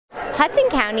Hudson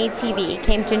County TV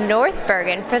came to North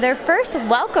Bergen for their first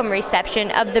welcome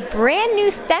reception of the brand new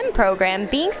STEM program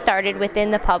being started within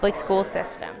the public school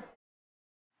system.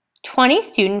 20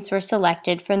 students were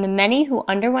selected from the many who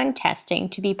underwent testing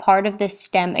to be part of the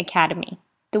STEM Academy.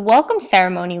 The welcome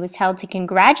ceremony was held to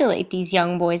congratulate these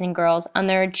young boys and girls on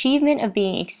their achievement of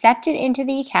being accepted into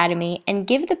the academy and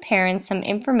give the parents some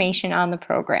information on the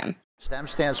program. STEM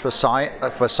stands for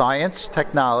science,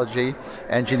 technology,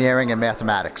 engineering, and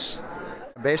mathematics.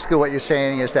 Basically what you're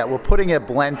saying is that we're putting a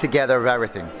blend together of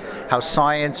everything. How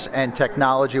science and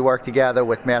technology work together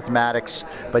with mathematics,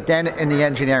 but then in the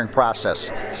engineering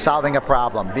process, solving a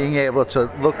problem, being able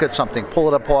to look at something, pull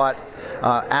it apart,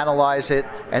 analyze it,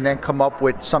 and then come up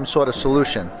with some sort of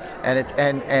solution.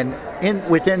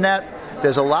 Within that,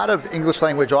 there's a lot of English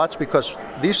language arts because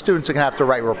these students are going to have to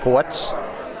write reports.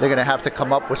 They're going to have to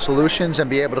come up with solutions and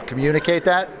be able to communicate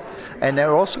that. And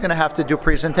they're also going to have to do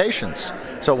presentations.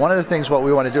 So one of the things what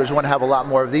we want to do is we want to have a lot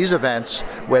more of these events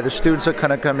where the students are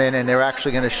going to come in and they're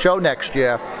actually going to show next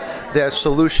year their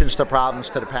solutions to problems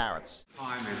to the parents.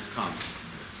 Time has come.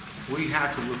 We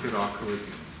had to look at our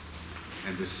curriculum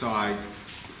and decide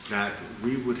that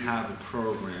we would have a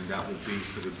program that would be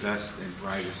for the best and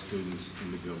brightest students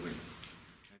in the building.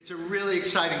 It's a really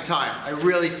exciting time. I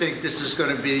really think this is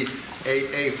going to be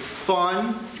a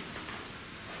fun,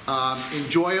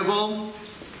 enjoyable,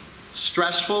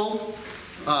 stressful,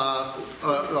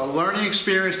 a learning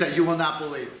experience that you will not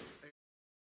believe.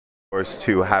 Of course,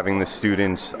 to having the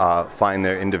students find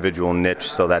their individual niche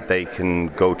so that they can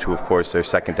go to, of course, their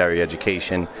secondary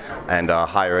education and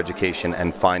higher education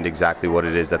and find exactly what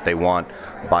it is that they want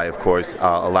by, of course,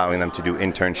 allowing them to do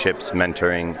internships,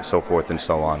 mentoring, so forth and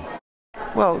so on.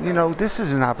 Well, you know, this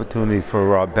is an opportunity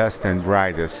for our best and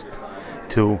brightest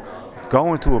to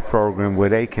go into a program where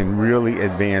they can really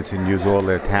advance and use all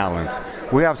their talents.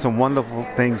 We have some wonderful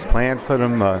things planned for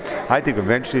them. I think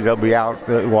eventually they'll be out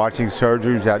watching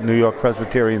surgeries at New York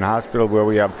Presbyterian Hospital where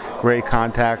we have great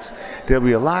contacts. There'll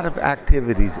be a lot of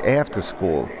activities after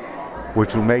school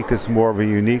which will make this more of a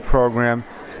unique program.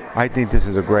 I think this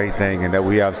is a great thing and that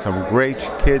we have some great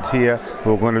kids here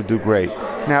who are going to do great.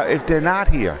 Now, if they're not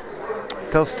here,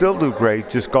 they'll still do great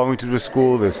just going to the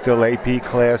school. There's still AP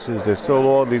classes. There's still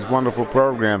all these wonderful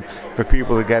programs for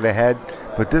people to get ahead.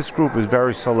 But this group is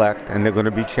very select, and they're going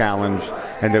to be challenged,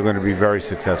 and they're going to be very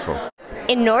successful.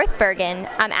 In North Bergen,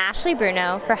 I'm Ashley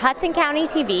Bruno for Hudson County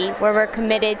TV, where we're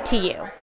committed to you.